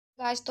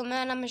आज तो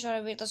मेरा नाम है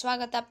शौर्य, तो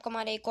स्वागत है आपका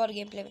हमारे एक और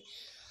गेम प्ले में।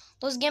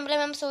 तो उस गेम प्ले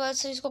में हम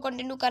सीरीज को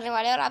कंटिन्यू करने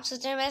वाले हैं। और आप सोच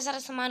रहे हैं मेरा सारा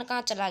सामान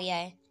कहाँ चला गया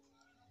है,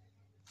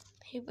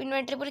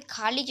 इन्वेंटरी पूरी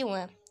खाली क्यों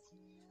है?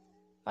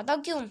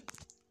 बताओ क्यों?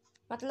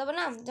 मतलब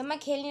ना, जब मैं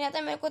खेल नहीं रहा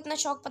था मेरे को इतना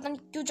शौक पता नहीं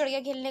क्यों चढ़ गया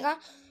खेलने का।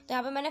 तो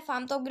यहाँ पे मैंने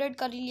फार्म तो अपग्रेड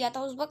कर ही लिया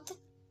था उस वक्त,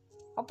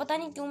 और पता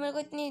नहीं क्यों मेरे को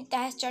इतनी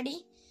तहस चढ़ी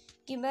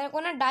कि मेरे को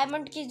ना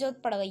डायमंड की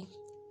जरूरत पड़ गई।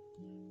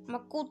 मैं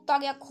कूदता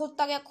गया,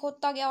 खोदता गया,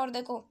 खोदता गया, और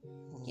देखो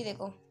ये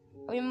देखो,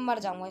 अभी मैं मर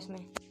जाऊंगा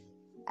इसमें।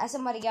 ऐसे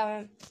मर गया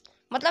मैं,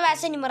 मतलब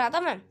ऐसे नहीं मरा था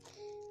मैं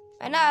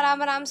ना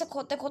आराम आराम से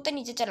खोदते खोदते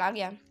नीचे चला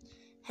गया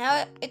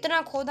है।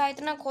 इतना खोदा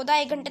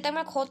 1 घंटे तक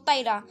मैं खोदता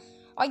ही रहा,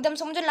 और एकदम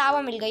से मुझे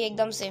लावा मिल गई,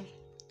 एकदम से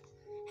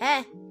है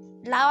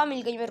लावा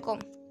मिल गई मेरे को,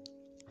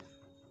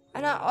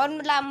 है ना। और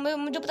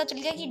मुझे पता चल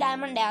गया कि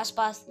डायमंड है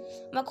आसपास।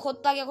 मैं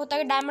खोदता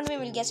गया, डायमंड भी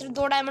मिल गया, सिर्फ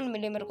 2 डायमंड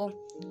मिले मेरे को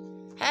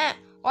हैं।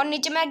 और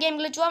नीचे मैं गेम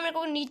ग्लिच हुआ, मेरे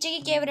को नीचे की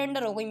केव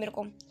रेंडर हो गई मेरे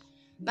को।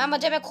 मैं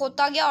मजे में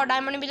खोदता गया और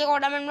डायमंड मिलेगा, और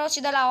डायमंड में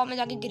सीधा लावा में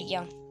जाके गिर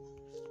गया।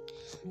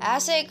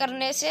 ऐसे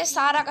करने से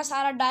सारा का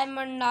सारा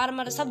डायमंड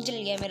आर्मर सब जल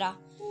गया मेरा।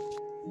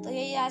 तो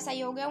यही ऐसा ही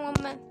हो गया हूँ अब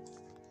मैं।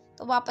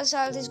 तो वापस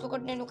से इसको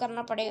कंटिन्यू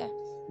करना पड़ेगा।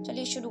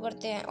 चलिए शुरू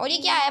करते हैं। और ये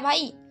क्या है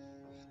भाई,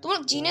 तुम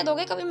लोग जीने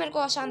दोगे कभी मेरे को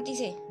अशांति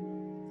से?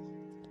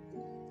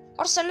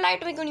 और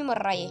सनलाइट में क्यों नहीं मर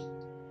रहा ये?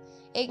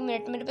 1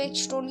 मिनट, मेरे पे एक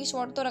स्टोन की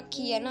स्वॉर्ड तो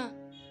रखी है ना,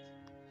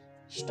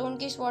 स्टोन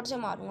की स्वॉर्ड से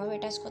मारूंगा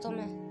बेटा इसको तो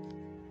मैं।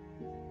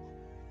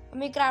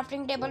 मेरी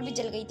क्राफ्टिंग टेबल भी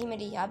जल गई थी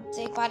मेरी, आप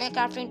देख पा रहे हैं,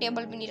 क्राफ्टिंग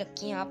टेबल भी नहीं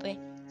रखी यहाँ पे।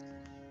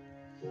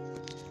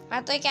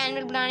 मैं तो एक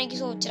कैंडल बनाने की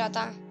सोच रहा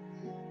था।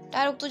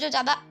 यार तुझे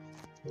ज्यादा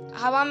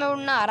हवा में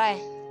उड़ना आ रहा है,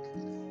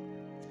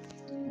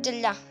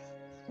 जल जा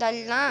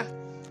जलना।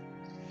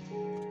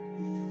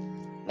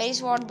 मेरी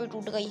स्वॉर्ड भी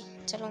टूट गई।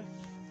 चलो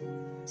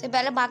से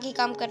पहले बाकी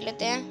काम कर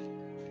लेते हैं।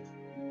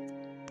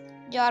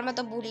 यार मैं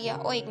तो भूल गया।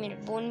 ओ 1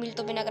 मिनट, बोन मिल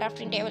तो बिना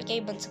क्राफ्टिंग टेबल के ही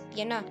बन सकती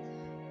है ना।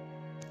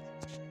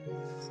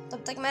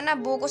 तब तक मैं ना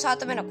बो को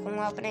साथ में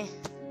रखूंगा अपने,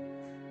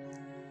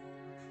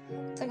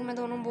 तब तक मैं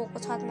दोनों बो को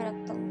साथ में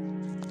रखता हूँ।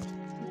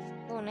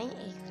 दो नहीं,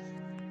 एक।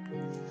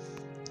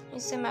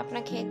 इससे मैं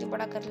अपना खेत भी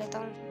बड़ा कर लेता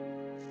हूँ।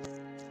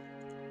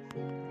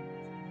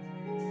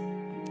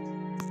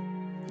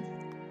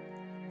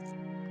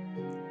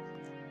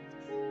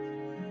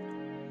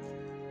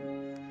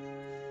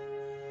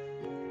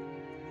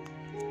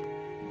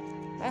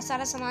 मेरा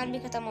सारा सामान भी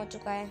खत्म हो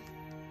चुका है,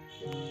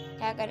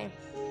 क्या करें।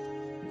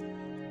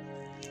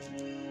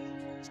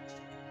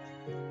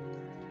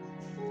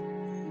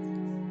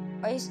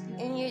 और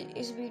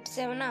इस बीट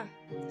से ना,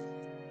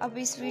 अब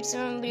इस बीट से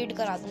मैं ब्रीड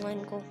करा दूंगा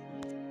इनको।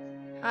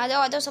 आ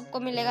जाओ सबको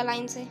मिलेगा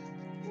लाइन से।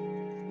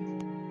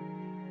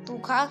 तू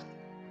खा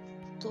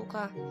तो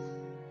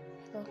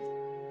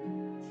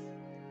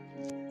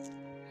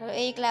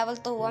 1 लेवल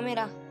तो हुआ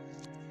मेरा।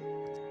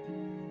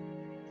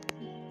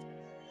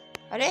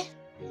 अरे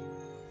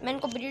मैं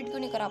इनको ब्रीड क्यों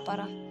नहीं करा पा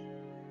रहा?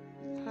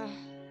 हाँ।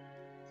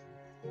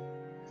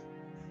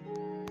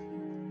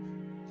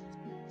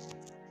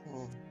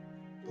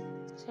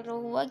 चलो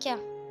हुआ क्या?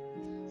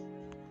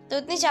 तो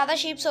इतनी ज्यादा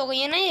शीप्स हो गई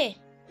है ना ये,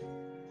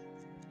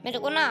 मेरे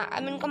को ना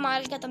अब इनको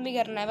मार के खत्म भी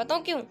करना है।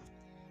 बताओ क्यों?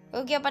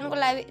 क्योंकि अपन को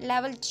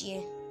लेवल चाहिए।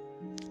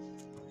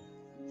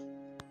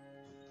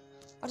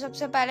 और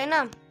सबसे पहले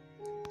ना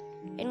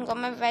इनको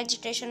मैं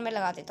वेजिटेशन में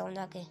लगा देता हूँ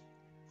जाके।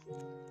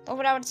 तो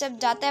फटाफट से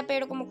जाते हैं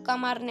पेड़ को मुक्का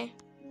मारने।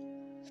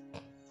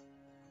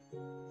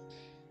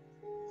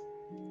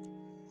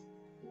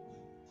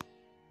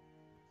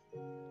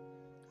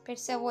 फिर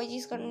से वही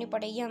चीज करनी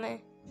पड़ेगी हमें।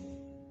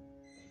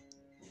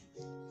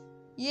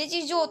 ये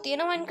चीज जो होती है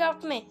ना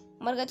माइनक्राफ्ट में,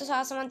 मर गए तो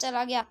सारा सामान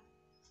चला गया।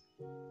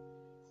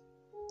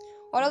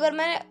 और अगर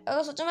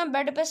सोचो मैं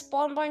बेड पे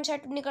स्पॉन पॉइंट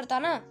सेट नहीं करता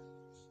ना,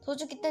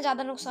 सोचो कितना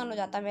ज्यादा नुकसान हो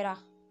जाता मेरा।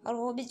 और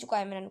हो भी चुका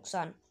है मेरा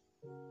नुकसान।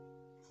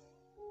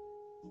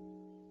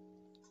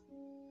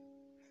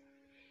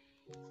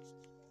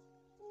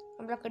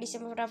 अब लकड़ी से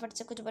मैं फटाफट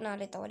से कुछ बना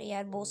लेता हूँ। अरे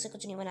यार बहुत से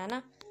कुछ नहीं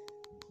बनाना।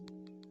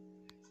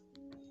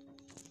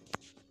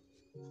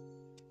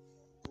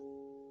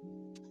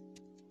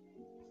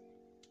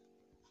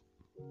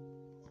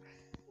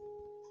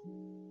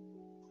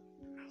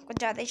 कुछ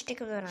ज्यादा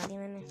स्टिक बना दी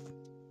मैंने।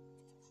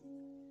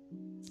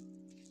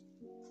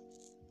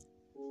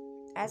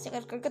 ऐसे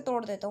कर करके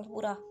तोड़ देता हूँ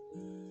पूरा।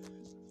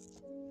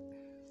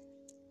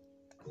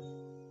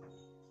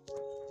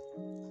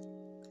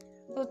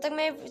 तो तक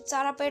मैं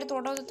सारा पेड़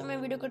तोड़ रहा हूँ तो मैं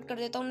वीडियो कट कर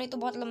देता हूँ, नहीं तो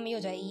बहुत लंबी हो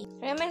जाएगी।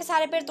 मैंने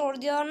सारे पेड़ तोड़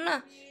दिया, और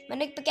ना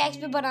मैंने एक पिकैक्स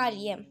भी बना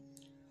ली है।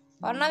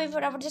 और ना भी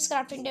फटाफट से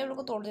क्राफ्टिंग टेबल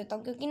को तोड़ देता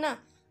हूँ, क्योंकि ना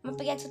मैं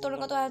पिकैक्स से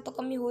तोड़ूंगा तो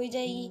कमी हो ही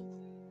जाएगी।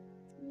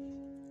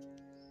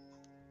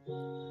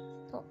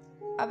 तो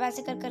अब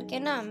ऐसे कर करके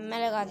ना मैं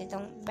लगा देता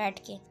हूँ बैठ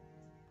के।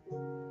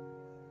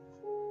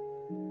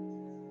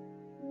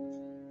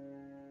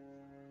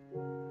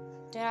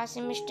 जरा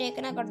सी मिस्टेक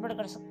ना गड़बड़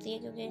कर सकती है,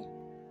 क्योंकि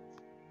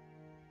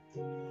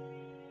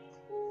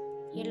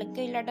ये लग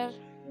गई लैडर।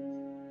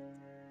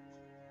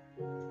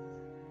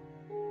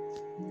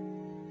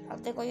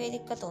 अब देखो ये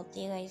दिक्कत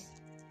होती है गाइस।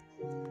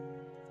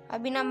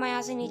 अभी ना मैं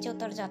यहाँ से नीचे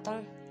उतर जाता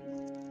हूँ।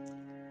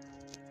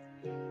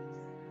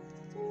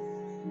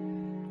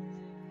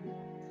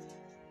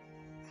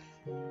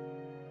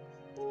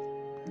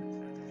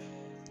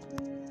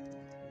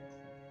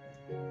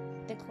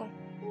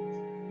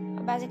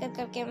 ऐसे कर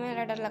करके मैं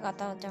लैडर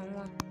लगाता हो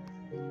जाऊंगा।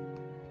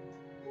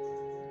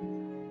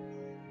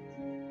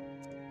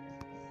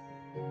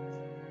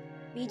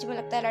 बीच में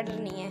लगता है लैडर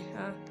नहीं है।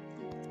 हाँ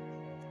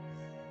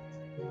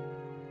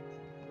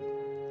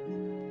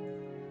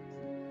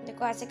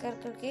देखो ऐसे कर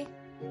करके,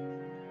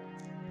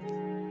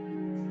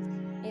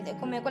 ये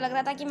देखो मेरे को लग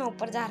रहा था कि मैं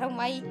ऊपर जा रहा हूँ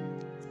भाई।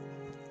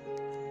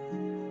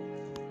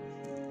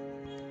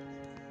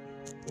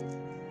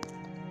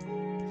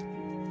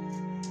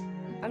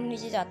 अब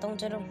नीचे जाता हूँ,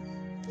 चलो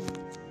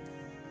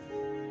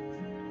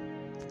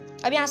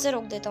अब यहाँ से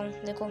रोक देता हूँ।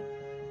 देखो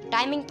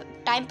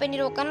टाइम पे नहीं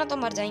रोका ना तो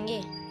मर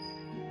जाएंगे।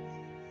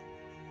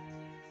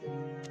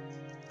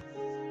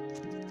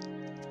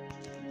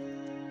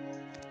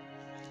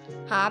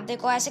 हाँ अब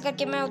देखो ऐसे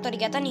करके मैं उतर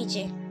गया था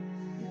नीचे।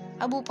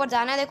 अब ऊपर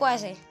जाना है, देखो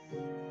ऐसे।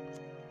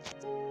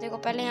 देखो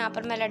पहले यहाँ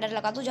पर मैं लैडर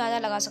लगा दूँ, जहाँ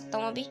लगा सकता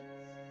हूँ अभी,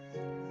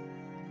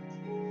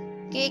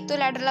 कि एक तो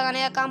लैडर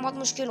लगाने का काम बहुत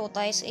मुश्किल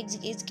होता है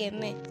इस गेम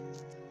में।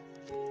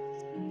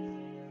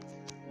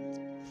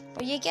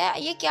 और ये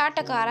क्या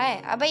टका रहा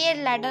है? अबे ये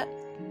लैडर,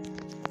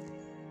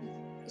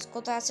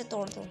 इसको तो ऐसे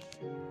तोड़ दो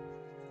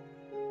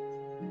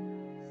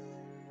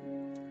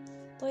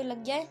तो ये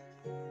लग जाए,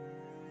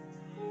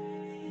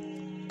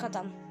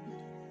 खत्म।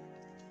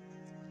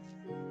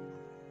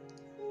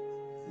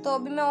 तो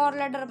अभी मैं और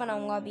लैडर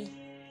बनाऊंगा। अभी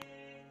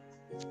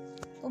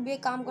तो भी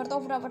एक काम करता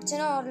हूँ, फटाफट से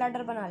ना और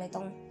लैडर बना लेता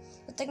हूँ।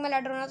 तब तक मैं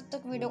लैडर बना, तब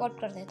तक वीडियो कट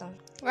कर देता हूँ।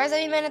 वैसे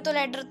भी मैंने तो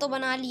लैडर तो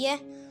बना लिया है,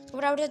 तो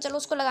फटाफट से चलो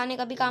उसको लगाने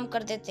का भी काम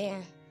कर देते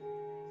हैं।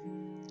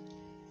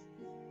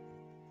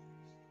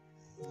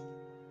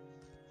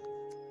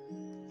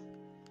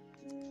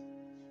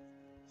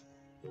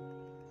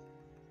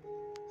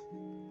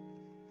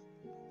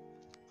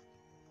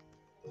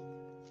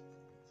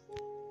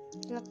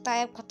 लगता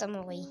है अब खत्म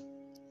हो गई।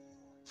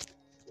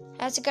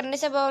 ऐसे करने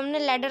से अब हमने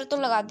लैडर तो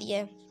लगा दिया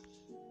है,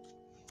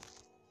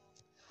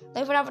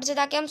 तो फटाफट से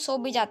ताकि हम सो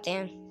भी जाते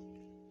हैं,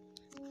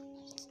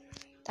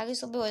 ताकि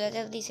सुबह हो जाए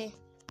जल्दी से,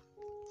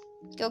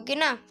 क्योंकि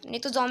ना नहीं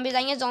तो ज़ॉम्बीज़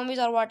आएंगे,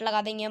 ज़ॉम्बीज़ और वाट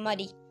लगा देंगे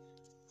हमारी,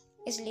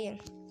 इसलिए।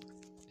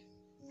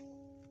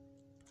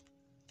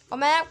 और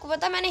मैं आपको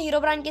पता, मैंने हीरो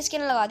ब्रांड की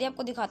स्किन लगा दी,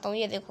 आपको दिखाता हूँ।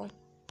 ये देखो,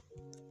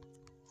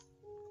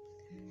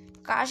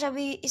 काश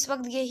अभी इस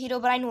वक्त ये हीरो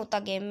ब्रांड होता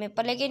गेम में,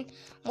 पर लेकिन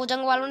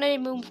मोजंग वालों ने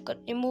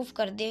रिमूव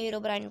कर दिया हीरो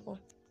ब्रांड को।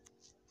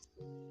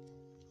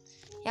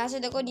 यहाँ से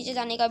देखो नीचे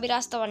जाने का भी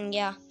रास्ता बन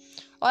गया।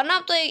 और ना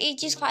अब तो एक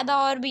चीज़ फायदा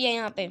और भी है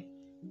यहाँ पे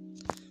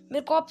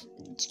मेरे को,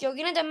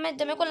 क्योंकि ना जब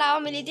मेरे को लावा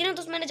मिली थी ना,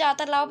 तो मैंने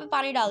ज़्यादातर लावा पे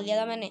पानी डाल दिया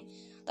था मैंने,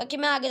 ताकि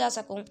मैं आगे जा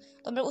सकूँ।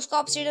 तो मेरे उसका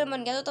ऑब्सीडियन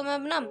बन गया था, तो मैं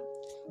अब ना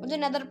मुझे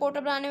नेदर पोर्टल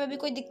बनाने में भी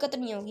कोई दिक्कत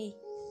नहीं होगी।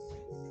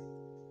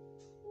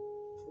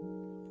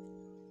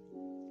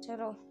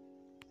 चलो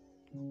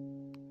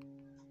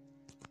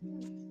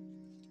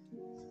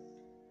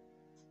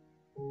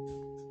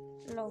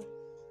लो,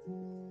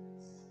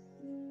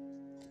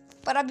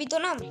 पर अभी तो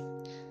ना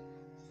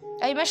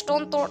अभी मैं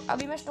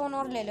स्टोन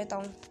और ले लेता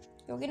हूँ,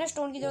 क्योंकि ना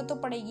स्टोन की जरूरत तो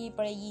पड़ेगी ही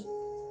पड़ेगी।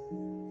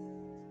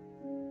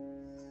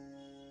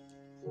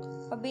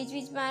 और बीच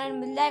बीच में आयरन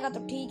मिल जाएगा तो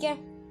ठीक है,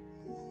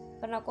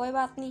 वरना कोई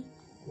बात नहीं।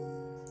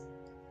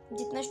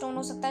 जितना स्टोन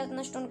हो सकता है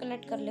उतना स्टोन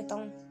कलेक्ट कर लेता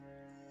हूँ।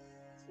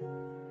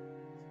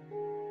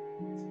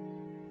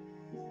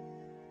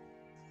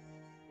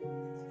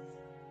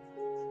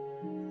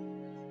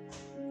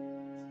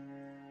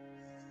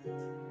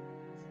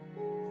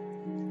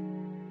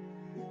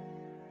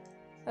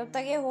 तब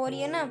तक ये हो रही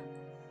है ना,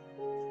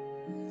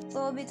 तो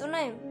अभी तो ना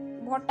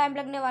बहुत टाइम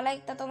लगने वाला है,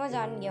 इतना तो मैं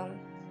जान गया हूँ।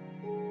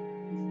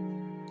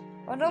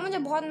 और ना मुझे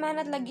बहुत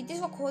मेहनत लगी थी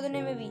इसको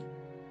खोदने में भी।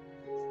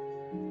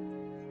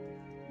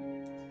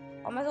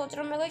 और मैं सोच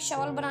रहा हूँ मेरे को एक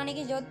शॉल बनाने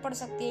की जरूरत पड़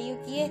सकती है,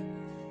 क्योंकि ये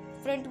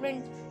फ्रंट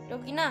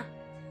क्योंकि ना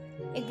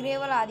एक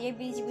ग्रेवल आ रही है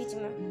बीच बीच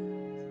में।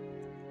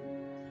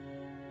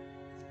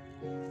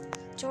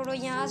 छोड़ो,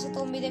 यहाँ से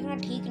तो भी देखना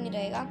ठीक नहीं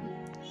रहेगा,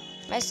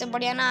 मैं इससे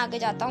बढ़िया ना आगे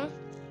जाता हूँ।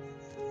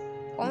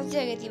 कौन सी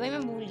जगह थी भाई,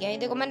 मैं भूल गया। ये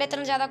देखो मैंने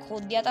इतना ज्यादा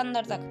खोद दिया था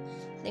अंदर तक,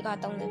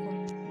 दिखाता हूँ।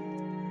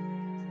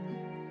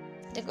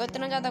 देखो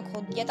इतना ज्यादा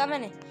खोद दिया था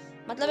मैंने,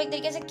 मतलब एक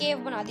तरीके से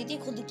केव बना दी थी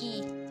खुद की।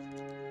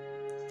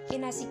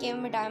 लेकिन ऐसी केव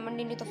में डायमंड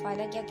ही नहीं तो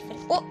फायदा क्या कि फिर।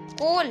 ओ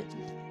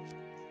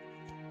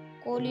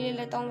कोल ही ले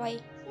लेता हूँ भाई।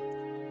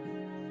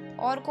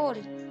 और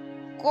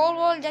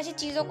कोल जैसी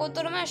चीजों को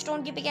तो मैं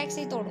स्टोन की पिकैक्स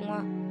से ही तोड़ूंगा।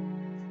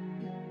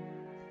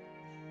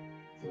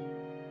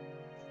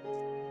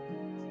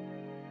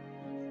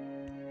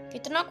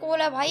 कितना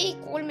कोल है भाई,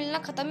 कोल मिलना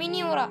खत्म ही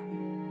नहीं हो रहा।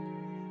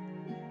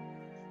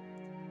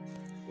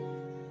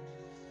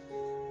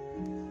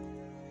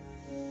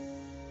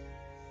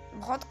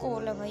 बहुत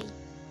कोल है भाई,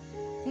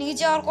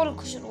 नीचे और कोल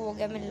शुरू हो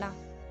गया मिलना।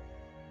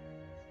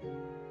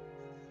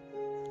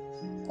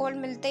 कोल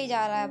मिलते ही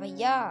जा रहा है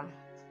भैया।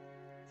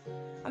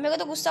 अब मेरे को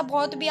तो गुस्सा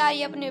बहुत भी आ रही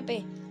है अपने पे।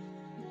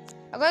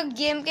 अगर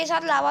गेम के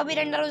साथ लावा भी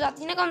रेंडर हो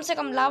जाती ना, कम से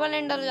कम लावा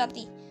रेंडर हो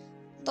जाती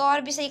तो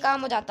और भी सही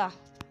काम हो जाता।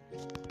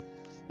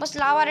 बस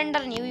लावा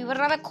रेंडर नहीं हुई,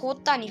 वरना मैं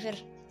खोदता नहीं फिर।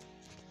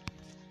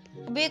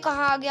 अबे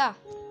कहाँ आ गया?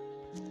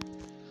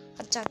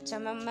 अच्छा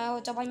मैं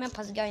भाई मैं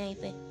फंस गया यहीं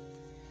पे।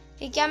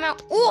 कि क्या मैं,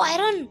 ओ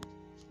आयरन,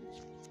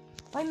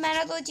 भाई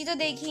मैंने तो ये चीज तो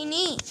देखी ही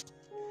नहीं।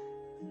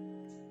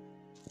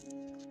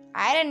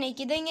 आयरन नहीं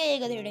की देंगे ये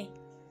गधेड़े।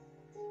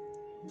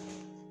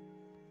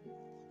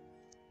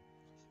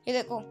 ये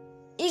देखो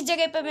इस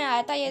जगह पे मैं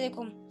आया था, ये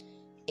देखो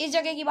इस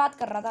जगह की बात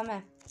कर रहा था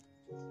मैं।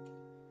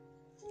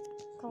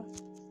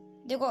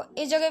 देखो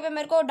इस जगह पे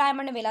मेरे को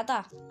डायमंड मिला था,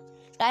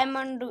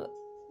 डायमंड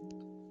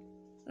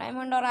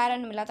और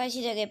आयरन मिला था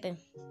इसी जगह पे।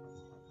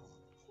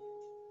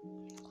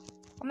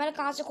 और मैंने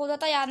कहाँ से खोदा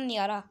था याद नहीं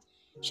आ रहा,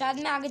 शायद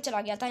मैं आगे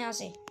चला गया था यहाँ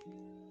से।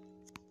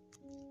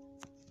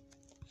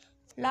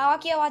 लावा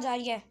की आवाज आ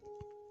रही है,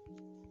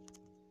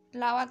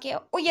 लावा की।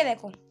 ओ ये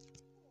देखो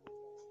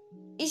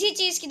इसी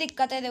चीज की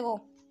दिक्कत है, देखो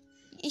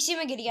इसी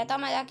में गिर गया था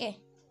मैं जाके।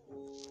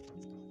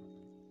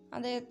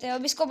 देखते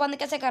अब इसको बंद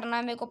कैसे करना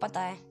है मेरे को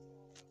पता है।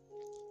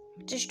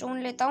 स्टोन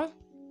लेता हूँ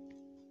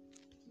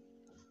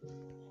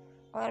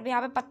और अभी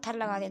यहाँ पे पत्थर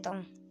लगा देता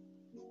हूँ।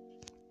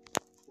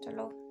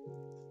 चलो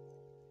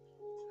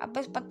अब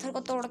इस पत्थर को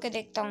तोड़ के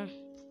देखता हूँ,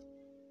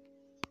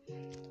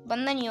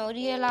 बंद नहीं हो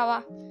रही है लावा।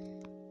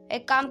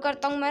 एक काम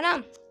करता हूँ मैं ना,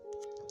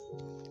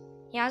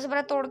 यहाँ से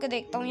पहले तोड़ के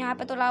देखता हूँ। यहाँ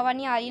पे तो लावा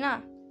नहीं आ रही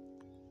ना,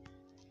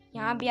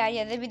 यहाँ भी आ रही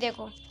है। भी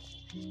देखो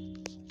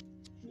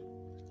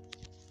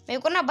मेरे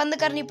को ना बंद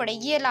करनी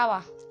पड़ेगी ये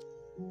लावा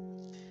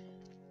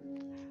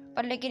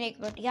पर। लेकिन एक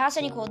मिनट, यहाँ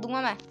से नहीं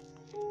खोदूंगा मैं,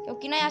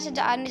 क्योंकि ना यहाँ से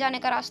आने जाने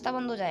का रास्ता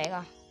बंद हो जाएगा।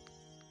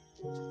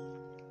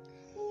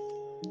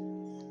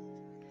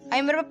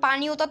 अरे मेरे पे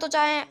पानी होता तो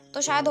चाहे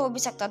तो शायद हो भी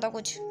सकता था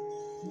कुछ।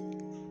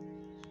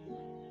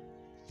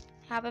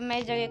 यहाँ पे मैं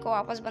इस जगह को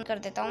वापस बंद कर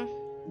देता हूँ।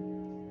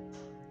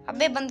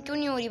 अबे बंद क्यों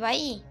नहीं हो रही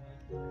भाई?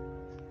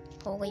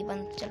 हो गई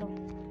बंद। चलो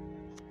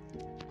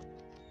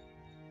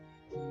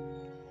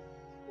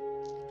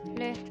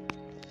ले,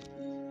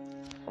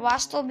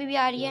 आवाज तो अभी भी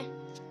आ रही है,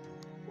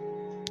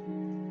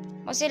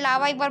 बस ये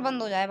लावा एक बार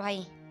बंद हो जाए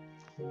भाई।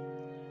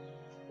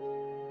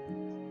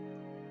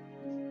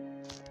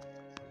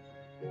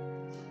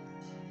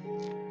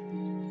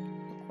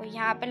 कोई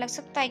यहाँ पे लग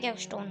सकता है क्या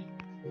स्टोन?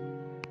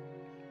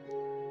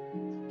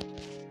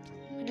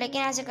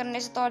 लेकिन ऐसे करने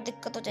से तो और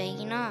दिक्कत हो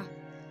जाएगी ना।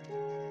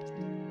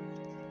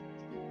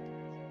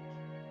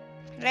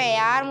 अरे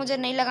यार मुझे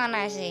नहीं लगाना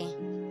ऐसे।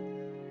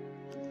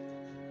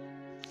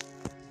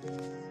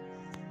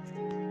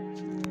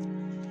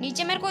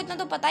 नीचे मेरे को इतना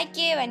तो पता है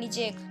केव है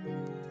नीचे एक,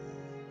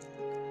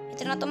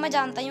 इतना तो मैं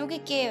जानता ही हूँ कि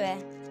केव है।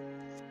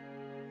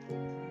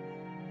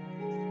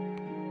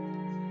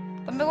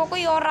 पर मेरे को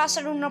कोई और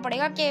रास्ता ढूंढना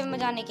पड़ेगा केव में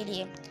जाने के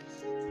लिए।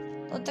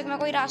 तो तक मैं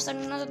कोई रास्ता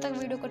ढूंढना, तो तक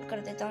वीडियो कट कर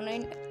देता हूँ। नहीं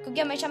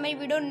क्योंकि हमेशा मेरी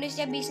वीडियो 19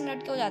 या 20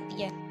 मिनट की हो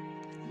जाती है।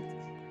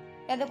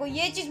 या देखो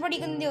ये चीज बड़ी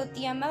गंदी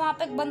होती है। मैं वहां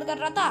पे बंद कर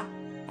रहा था,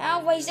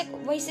 वहीं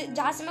से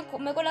जहाँ से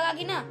मेरे को लगा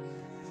कि ना,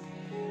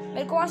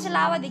 मेरे को वहां से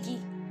लावा दिखी।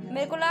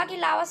 मेरे को लगा कि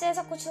लावा से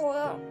ऐसा कुछ हो,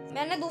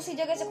 मैंने दूसरी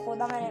जगह से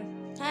खोदा मैंने,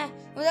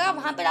 मुझे लगा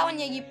वहां पे लावा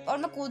नहीं आएगी और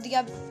मैं कूद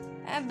गया।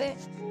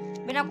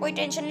 बिना कोई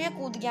टेंशन लिए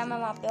कूद गया मैं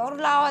वहां पे, और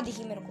लावा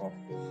दिखी मेरे को।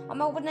 और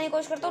मैं ऊपर नहीं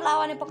कोशिश करता हूँ,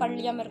 लावा ने पकड़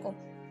लिया मेरे को।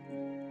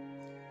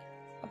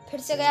 अब फिर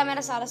से गया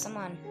मेरा सारा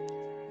सामान।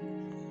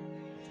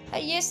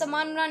 ये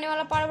सामान बनाने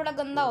वाला पार्ट बड़ा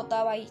गंदा होता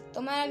है भाई,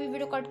 तो मैं अभी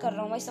वीडियो कट कर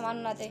रहा हूँ भाई। सामान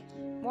बनाते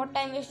बहुत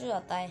टाइम वेस्ट हो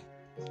जाता है।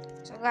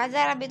 तो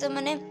यार अभी तो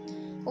मैंने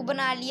वो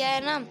बना लिया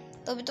है ना,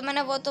 तो अभी तो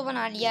मैंने वो तो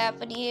बना लिया है,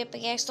 अपनी ये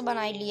पिकैक्स तो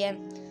बना ही लिया है।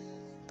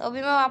 तो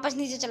अभी मैं वापस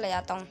नीचे चला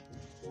जाता हूँ।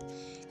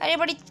 अरे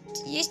बड़ी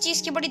इस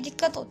चीज़ की बड़ी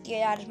दिक्कत होती है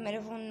यार मेरे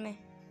फ़ोन में,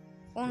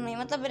 फ़ोन नहीं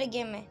मतलब मेरे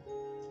गेम में।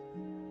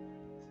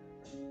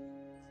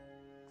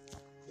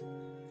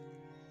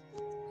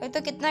 ये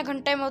तो कितना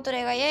घंटे में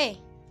उतरेगा ये?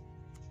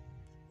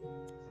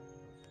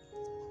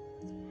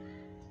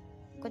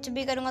 कुछ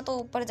भी करूँगा तो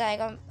ऊपर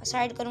जाएगा,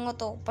 साइड करूँगा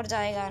तो ऊपर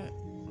जाएगा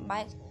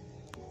बाइक।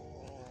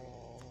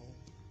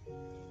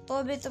 तो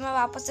अभी तो मैं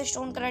वापस से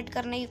स्टोन कलेक्ट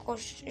करने की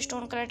कोशिश,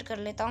 स्टोन कलेक्ट कर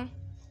लेता हूँ।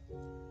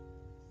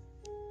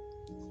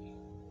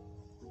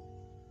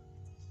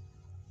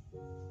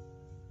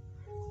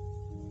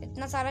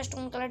 इतना सारा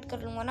स्टोन कलेक्ट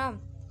कर लूँगा ना,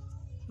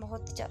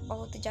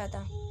 बहुत ही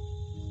ज़्यादा।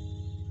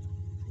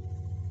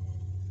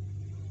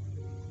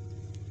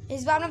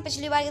 इस बार मैं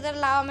पिछली बार की तरह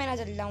लावा में ना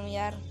जल जाऊँ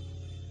यार।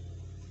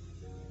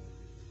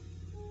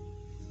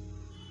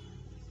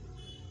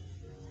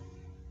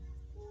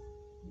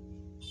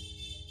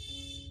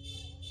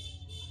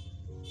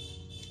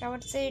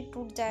 फटाफट से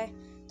टूट जाए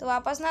तो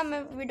वापस ना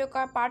मैं वीडियो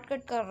का पार्ट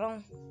कट कर रहा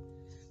हूँ।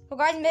 तो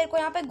गाइस मेरे को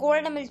यहाँ पे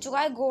गोल्ड मिल चुका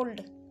है,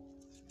 गोल्ड।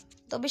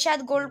 तो भी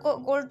शायद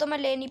गोल्ड तो मैं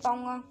ले नहीं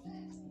पाऊंगा,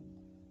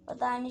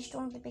 पता नहीं।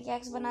 स्टोन पे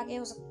पिकैक्स बना के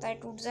हो सकता है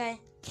टूट जाए,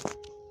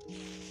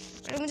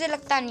 पर मुझे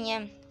लगता नहीं है।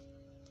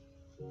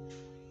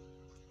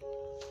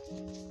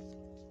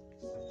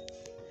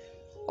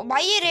 ओ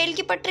भाई ये रेल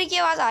की पटरी की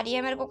आवाज आ रही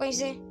है मेरे को कहीं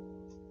से।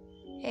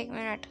 एक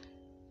मिनट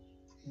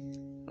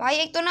भाई,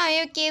 एक तो ना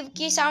ये केव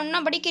की साउंड ना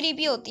बड़ी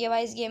क्रीपी होती है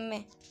भाई इस गेम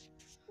में।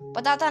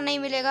 पता था नहीं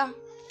मिलेगा,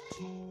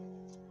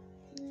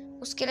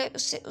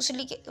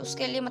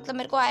 उसके लिए मतलब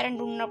मेरे को आयरन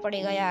ढूंढना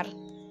पड़ेगा यार।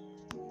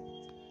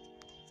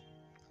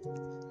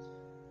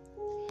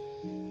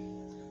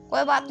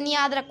 कोई बात नहीं,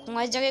 याद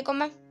रखूंगा इस जगह को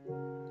मैं,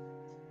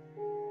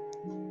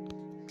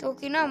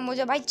 क्योंकि ना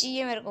मुझे भाई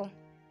चाहिए मेरे को।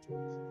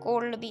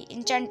 गोल्ड भी,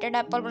 इंचेंटेड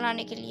एप्पल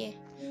बनाने के लिए।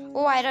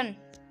 ओ आयरन,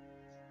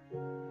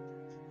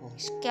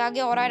 इसके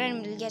आगे और आयरन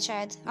मिल गया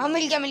शायद। हाँ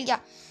मिल गया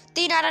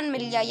 3 आयरन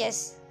मिल गया। यस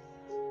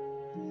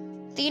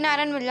 3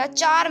 आयरन मिल गया,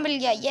 4 मिल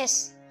गया।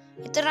 यस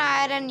इतना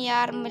आयरन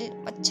यार मिल,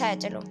 अच्छा है।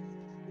 चलो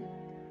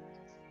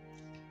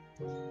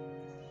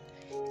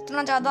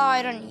इतना ज्यादा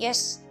आयरन,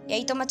 यस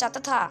यही तो मैं चाहता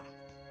था।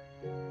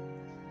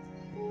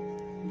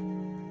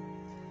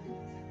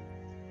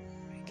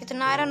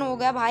 कितना आयरन हो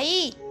गया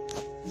भाई,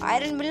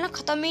 आयरन मिलना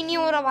खत्म ही नहीं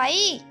हो रहा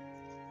भाई।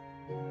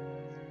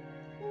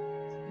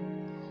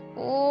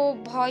 ओ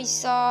भाई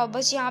साहब,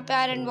 बस यहाँ पे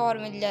आयरन और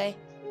मिल जाए।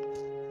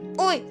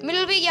 ओए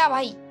मिल भी गया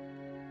भाई,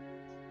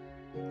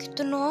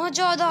 कितना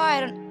ज्यादा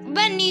आयरन।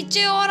 बे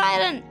नीचे और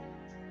आयरन,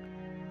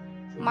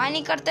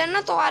 माइनिंग करते हैं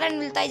ना तो आयरन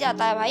मिलता ही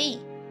जाता है भाई।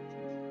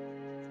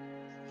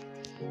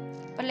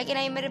 पर लेकिन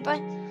नहीं मेरे पास।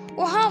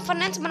 ओ हाँ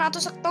फर्नेस बना तो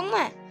सकता हूँ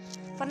मैं,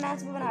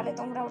 फर्नेस भी बना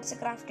लेता हूँ फटाफट से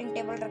क्राफ्टिंग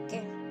टेबल रख के।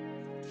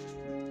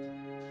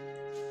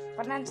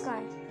 फर्नेस कहाँ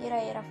है? ये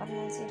रहा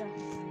फर्नेस, ये रहा।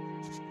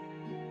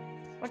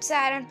 फट से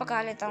आयरन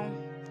पका लेता हूँ,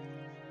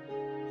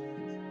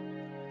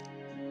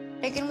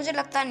 लेकिन मुझे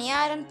लगता नहीं है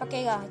आयरन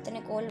पकेगा इतने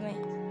कोल में।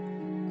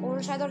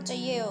 कोल शायद और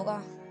चाहिए होगा।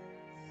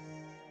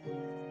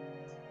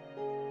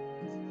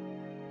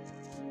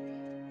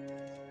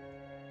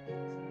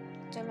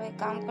 चलो एक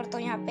काम करता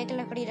हूँ, यहाँ पे एक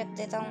लकड़ी रख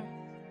देता हूँ।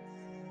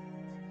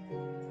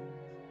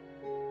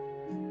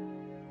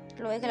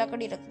 लोहे की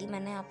लकड़ी रख दी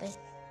मैंने यहाँ पे।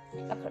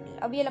 लकड़ी,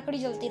 अब ये लकड़ी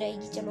जलती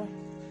रहेगी। चलो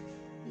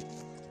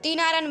 3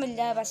 आयरन मिल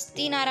जाए, बस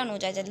 3 आयरन हो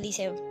जाए जल्दी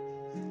से। तो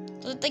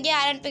तब तक ये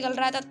आयरन पिघल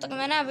रहा है, तब तक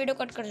मैं ना वीडियो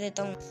कट कर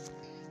देता हूँ।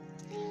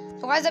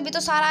 तो गाइस अभी तो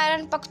सारा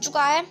आयरन पक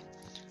चुका है,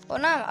 और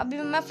ना अभी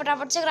मैं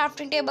फटाफट से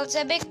क्राफ्टिंग टेबल से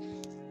अभी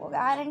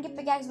आयरन की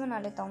पिकैक्स बना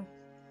लेता हूँ।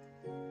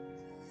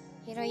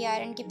 ये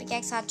आयरन की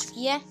पिकैक्स आ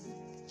चुकी है।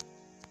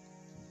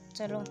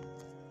 चलो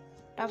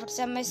फटाफट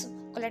से अब मैं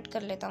इसको कलेक्ट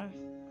कर लेता हूँ।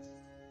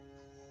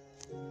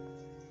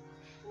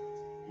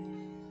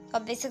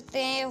 अब देख सकते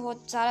हैं वो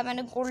सारा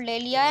मैंने गोल्ड ले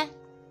लिया है,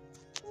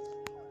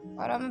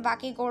 और अब मैं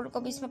बाकी गोल्ड को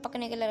भी इसमें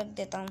पकने के लिए रख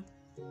देता हूँ।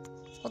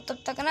 और तब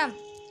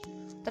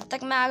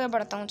तक मैं आगे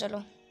बढ़ता हूँ।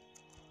 चलो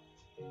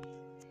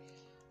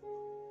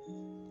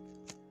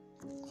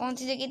कौन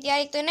सी जगह थी यार?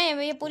 एक तो ना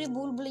ये पूरी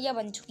भूल भुलैया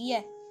बन चुकी है।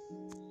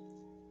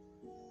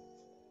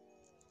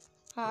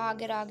 हाँ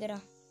आगे रहा।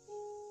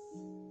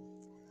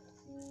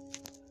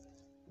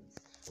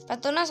 पर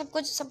तो ना सब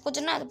कुछ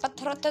ना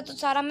पत्थर वत्थर तो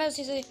सारा मैं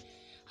उसी से।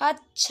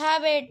 अच्छा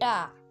बेटा,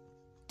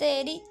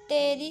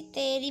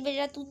 तेरी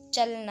बेटा तू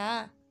चलना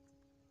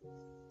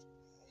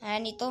है,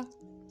 नहीं तो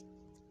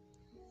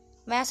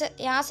मैं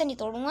यहाँ से नहीं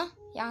तोड़ूंगा,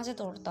 यहाँ से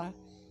तोड़ता हूँ।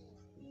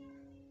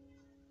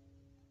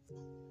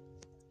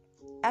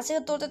 ऐसे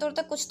तोड़ते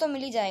तोड़ते कुछ तो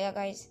मिल ही जाएगा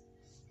गाइस।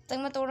 तब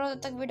मैं तोड़ रहा हूँ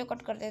तब तक वीडियो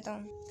कट कर देता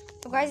हूँ।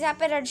 तो गाइस यहाँ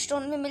पे रेड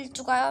स्टोन भी मिल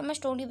चुका है, और मैं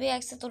स्टोन भी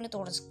एक्स से तो नहीं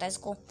तोड़ सकता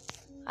इसको,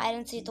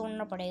 आयरन से ही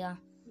तोड़ना पड़ेगा।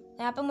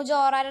 यहाँ पे मुझे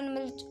और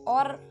आयरन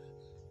और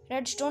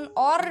रेड स्टोन,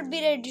 और भी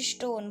रेड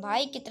स्टोन।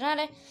 भाई कितना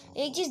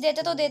एक चीज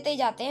देते तो देते ही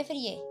जाते हैं फिर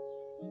ये।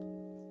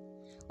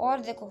 और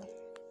देखो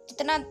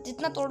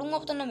जितना तोड़ूंगा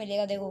उतना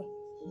मिलेगा।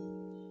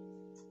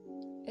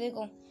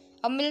 देखो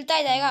अब मिलता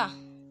ही जाएगा।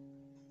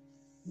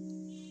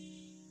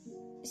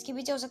 इसके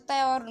पीछे हो सकता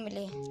है और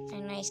मिले,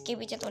 नहीं इसके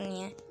पीछे तो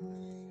नहीं है।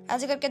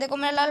 ऐसे करके देखो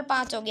मेरा लेवल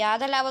 5 हो गया,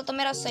 आधा लेवल तो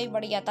मेरा सही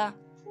बढ़ गया था।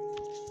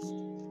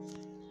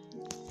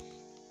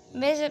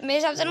 मेरे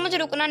हिसाब से ना मुझे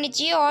रुकना नहीं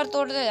चाहिए, और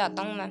तोड़ते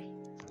जाता हूँ मैं।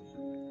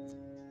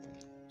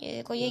 ये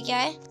देखो ये क्या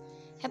है?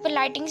 यहाँ पे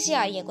लाइटिंग सी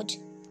आ रही है कुछ।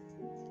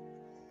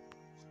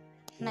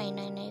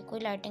 नहीं कोई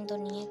लाइटिंग तो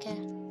नहीं है।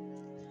 खैर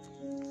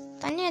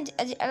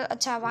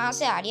अच्छा वहां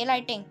से आ रही है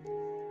लाइटिंग,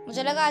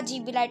 मुझे लगा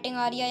अजीब भी लाइटिंग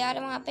आ रही है यार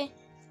वहां पे।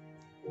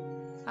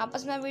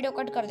 आपस में वीडियो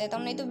कट कर देता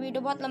हूँ, नहीं तो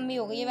वीडियो बहुत लंबी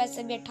हो गई है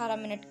वैसे भी 18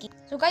 मिनट की।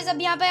 तो गाइस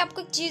अब यहाँ पे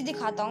आपको एक चीज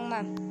दिखाता हूँ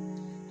मैं,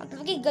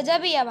 मतलब कि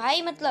गजब ही है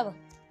भाई। मतलब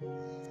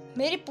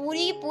मेरी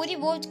पूरी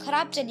वो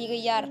खराब चली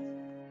गई यार।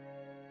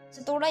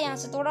 यहाँ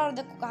से तोड़ा और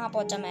देखो कहाँ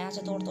पहुंचा मैं, यहाँ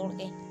से तोड़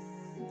के।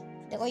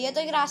 देखो ये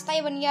तो एक रास्ता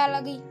ही बन गया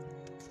अलग ही।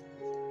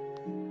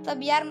 तब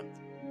यार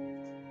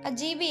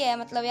अजीब ही है,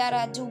 मतलब यार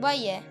अजूबा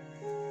ही है।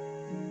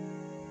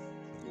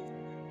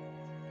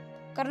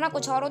 करना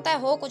कुछ और होता है,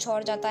 हो कुछ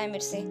और जाता है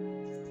मेरे से।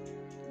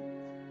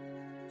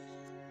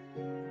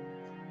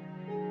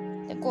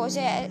 देखो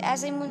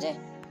ऐसे ही मुझे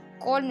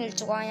कॉल मिल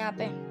चुका है यहाँ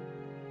पे।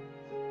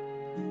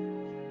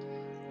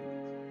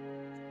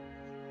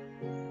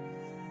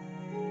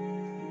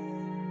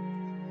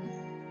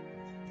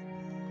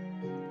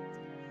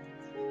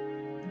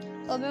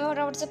 तो अभी मैं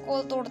फटाफट से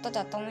कॉल तोड़ता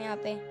जाता हूँ यहाँ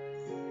पे।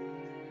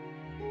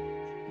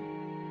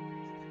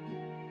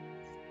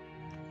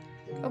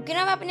 क्योंकि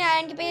ना मैं अपने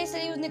आयरन की पे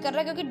से यूज नहीं कर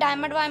रहा, क्योंकि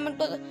डायमंड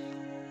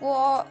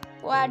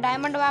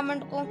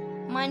वायमंड को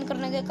माइन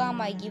करने के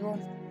काम आएगी वो।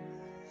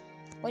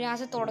 और यहाँ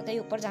से तोड़ के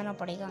ऊपर जाना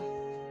पड़ेगा।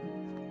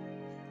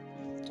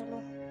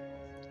 चलो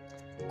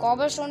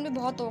कॉबलस्टोन भी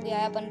बहुत हो गया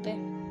है अपन पे।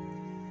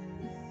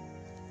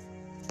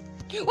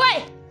 ओए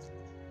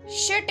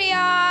शिट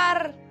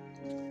यार,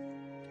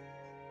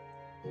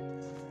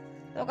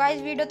 तो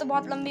गाइस वीडियो तो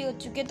बहुत लंबी हो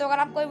चुकी है, तो अगर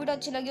आपको वीडियो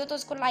अच्छी लगी हो तो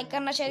उसको लाइक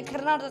करना, शेयर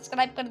करना और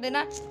सब्सक्राइब कर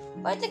देना।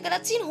 और इतने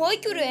गलत सीन हो ही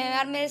क्यों रहे हैं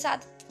यार मेरे साथ।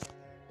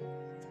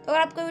 तो अगर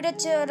आपको वीडियो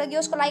अच्छी लगी हो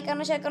उसको लाइक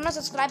करना, शेयर करना,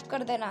 सब्सक्राइब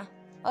कर देना।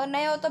 और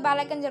नए हो तो बेल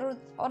आइकन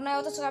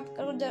सब्सक्राइब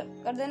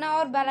कर देना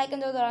और बेल आइकन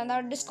जरूर दबाना।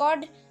 और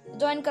डिस्कॉर्ड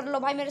ज्वाइन कर लो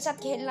भाई, मेरे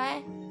साथ खेलना है।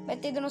 मैं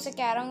इतने दिनों से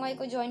कह रहा हूँ भाई,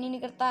 कोई ज्वाइन ही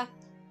नहीं करता है।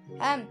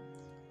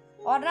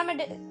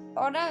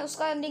 और ना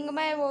उसका लिंक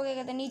मैं वो क्या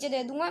कहते हैं नीचे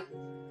दे दूंगा,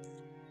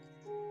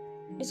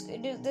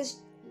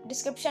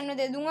 डिस्क्रिप्शन में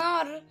दे दूंगा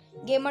और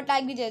गेमर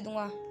टैग भी दे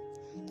दूंगा।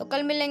 तो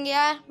कल मिलेंगे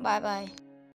यार, बाय बाय।